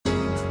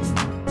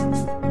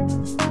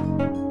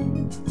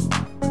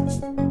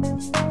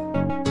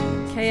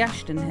Kelly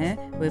Ashton here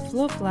with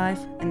Love, Life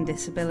and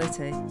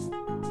Disability.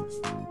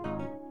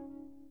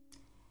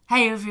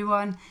 Hey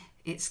everyone,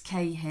 it's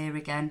Kay here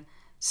again.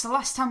 So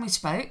last time we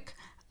spoke,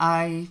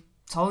 I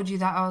told you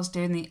that I was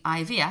doing the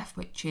IVF,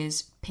 which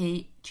is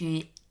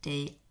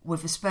PGD,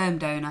 with a sperm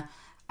donor,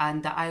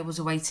 and that I was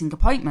awaiting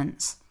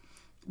appointments.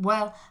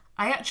 Well,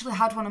 I actually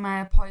had one of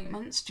my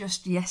appointments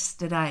just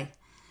yesterday.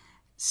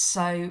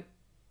 So,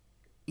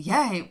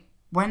 yeah, it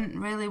went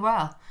really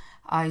well.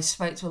 I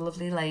spoke to a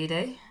lovely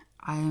lady.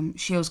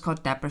 She was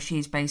called Deborah.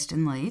 She's based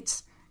in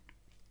Leeds.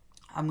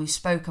 And we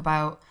spoke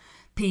about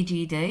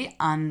PGD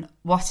and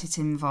what it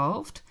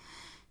involved.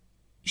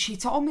 She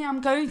told me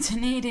I'm going to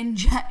need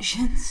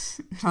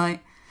injections.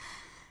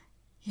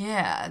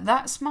 Yeah,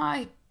 that's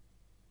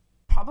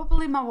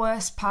probably my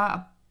worst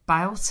part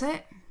about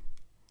it.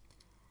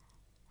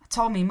 I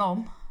told me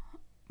mum.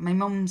 My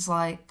mum's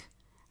like,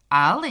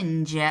 I'll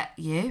inject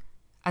you.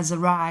 As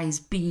her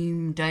eyes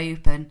beamed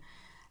open,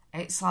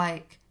 it's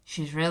like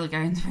she's really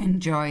going to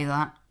enjoy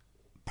that.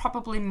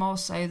 Probably more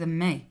so than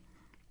me.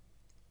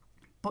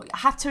 But I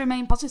have to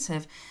remain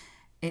positive.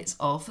 It's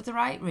all for the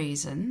right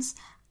reasons,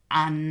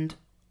 and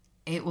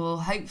it will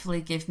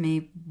hopefully give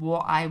me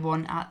what I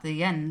want at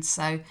the end.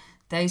 So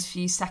those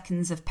few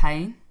seconds of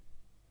pain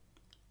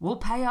will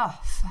pay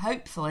off,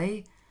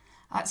 hopefully,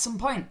 at some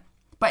point.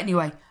 But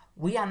anyway,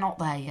 we are not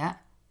there yet.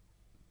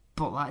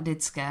 But that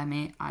did scare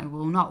me, I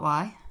will not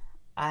lie.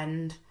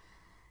 And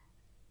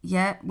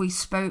yeah, we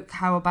spoke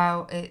how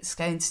about it's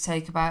going to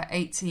take about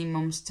 18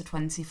 months to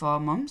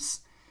 24 months.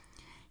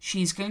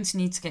 She's going to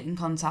need to get in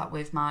contact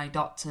with my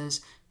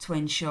doctors to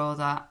ensure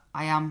that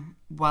I am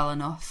well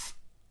enough,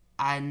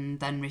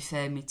 and then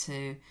refer me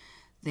to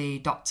the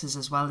doctors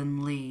as well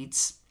in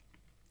Leeds.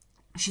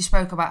 She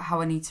spoke about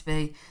how I need to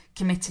be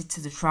committed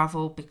to the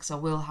travel, because I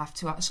will have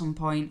to at some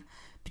point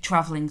be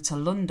travelling to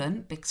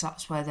London, because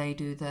that's where they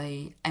do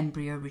the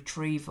embryo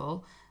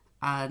retrieval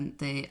and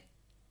the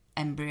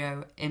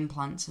embryo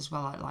implants as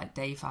well, like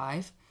day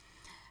 5.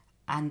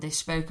 And they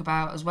spoke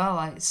about as well,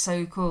 it's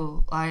so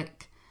cool,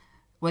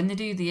 when they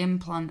do the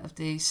implant of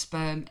the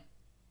sperm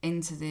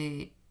into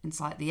the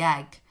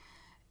egg,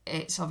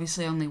 it's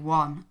obviously only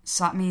one.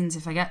 So that means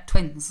if I get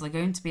twins, they're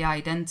going to be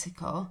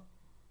identical.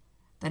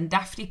 Then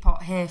Daphne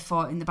Pot here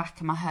thought in the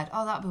back of my head,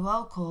 oh, that'd be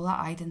well cool,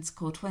 that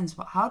identical twins.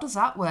 But how does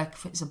that work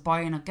if it's a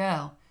boy and a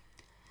girl?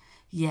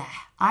 Yeah,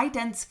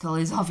 identical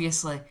is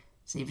obviously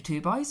it's either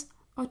 2 boys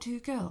or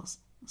 2 girls.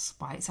 That's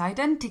why it's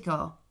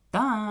identical.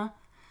 Duh.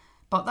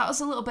 But that was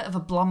a little bit of a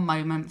blonde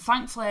moment.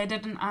 Thankfully, I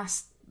didn't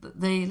ask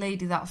the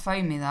lady that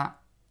phoned me that.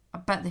 I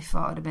bet they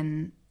thought it'd have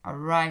been a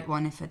right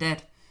one if I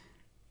did.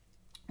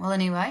 Well,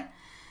 anyway,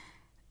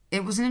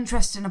 it was an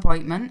interesting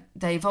appointment.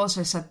 They've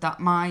also said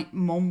that my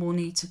mum will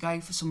need to go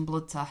for some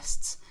blood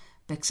tests,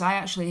 because I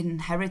actually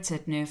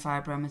inherited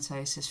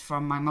neurofibromatosis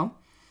from my mum.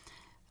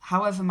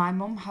 However, my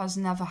mum has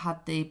never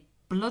had the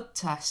blood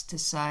test to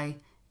say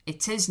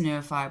it is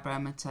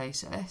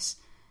neurofibromatosis.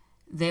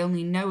 They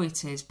only know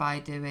it is by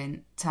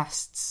doing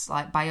tests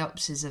like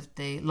biopsies of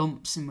the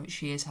lumps in which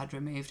she has had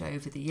removed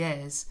over the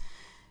years.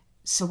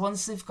 So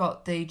once they've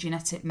got the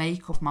genetic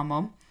makeup of my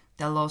mum,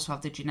 they'll also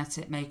have the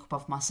genetic makeup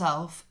of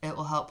myself. It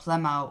will help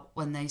them out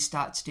when they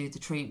start to do the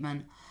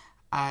treatment,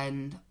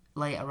 and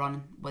later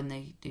on when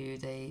they do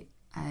the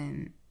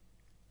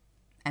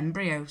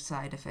embryo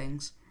side of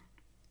things.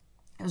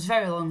 It was a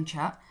very long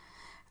chat.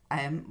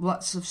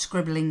 Lots of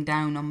scribbling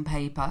down on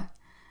paper.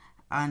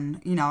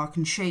 And, I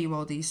can show you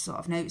all these sort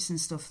of notes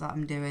and stuff that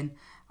I'm doing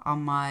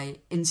on my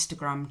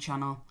Instagram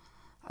channel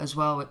as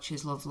well, which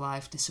is Love,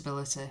 Life,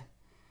 Disability.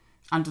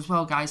 And as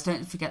well, guys,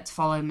 don't forget to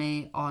follow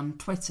me on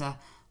Twitter,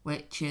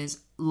 which is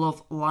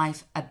Love,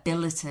 Life,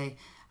 Ability.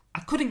 I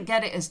couldn't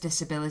get it as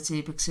disability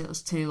because it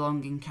was too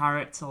long in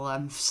character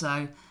length.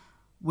 So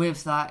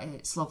with that,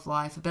 it's Love,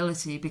 Life,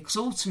 Ability, because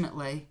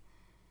ultimately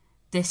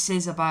this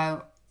is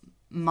about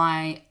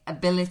my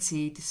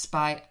ability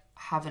despite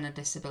having a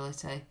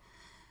disability.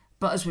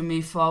 But as we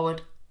move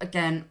forward,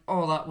 again,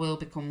 all that will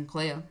become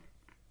clear.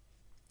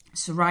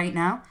 So right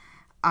now,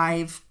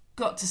 I've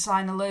got to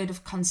sign a load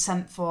of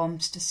consent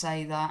forms to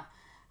say that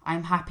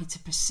I'm happy to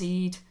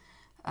proceed.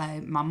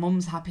 My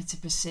mum's happy to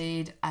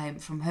proceed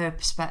from her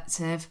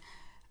perspective.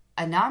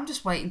 And now I'm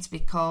just waiting to be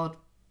called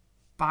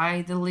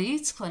by the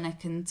Leeds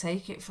clinic and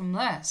take it from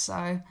there.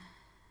 So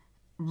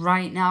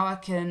right now I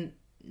can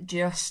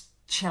just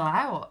chill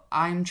out.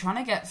 I'm trying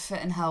to get fit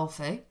and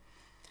healthy.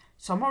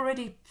 So I'm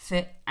already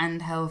fit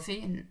and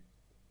healthy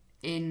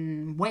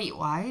in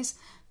weight-wise,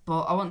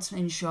 but I want to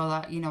ensure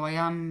that, I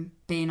am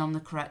being on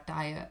the correct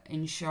diet,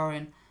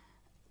 ensuring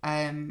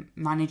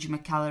managing my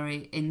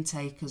calorie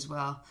intake as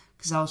well,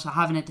 because also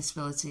having a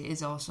disability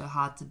is also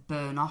hard to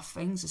burn off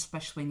things,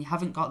 especially when you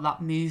haven't got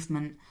that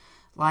movement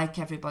like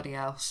everybody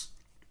else.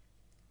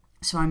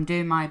 So I'm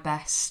doing my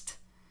best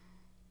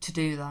to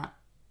do that,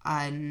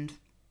 and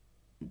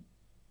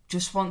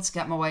just want to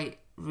get my weight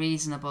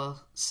reasonable,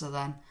 so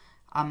then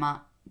I'm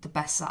at the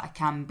best that I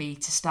can be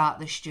to start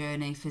this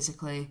journey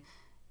physically,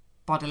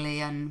 bodily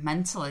and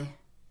mentally.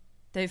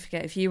 Don't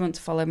forget, if you want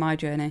to follow my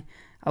journey,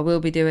 I will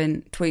be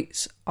doing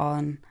tweets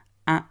on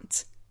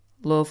at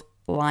Love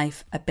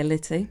Life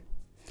Ability.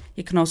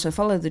 You can also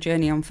follow the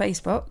journey on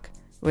Facebook,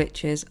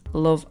 which is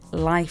Love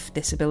Life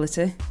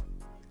Disability.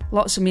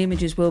 Lots of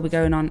images will be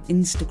going on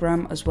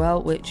Instagram as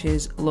well, which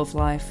is Love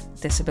Life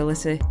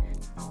Disability.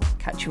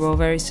 Catch you all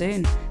very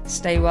soon.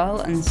 Stay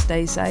well and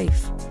stay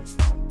safe.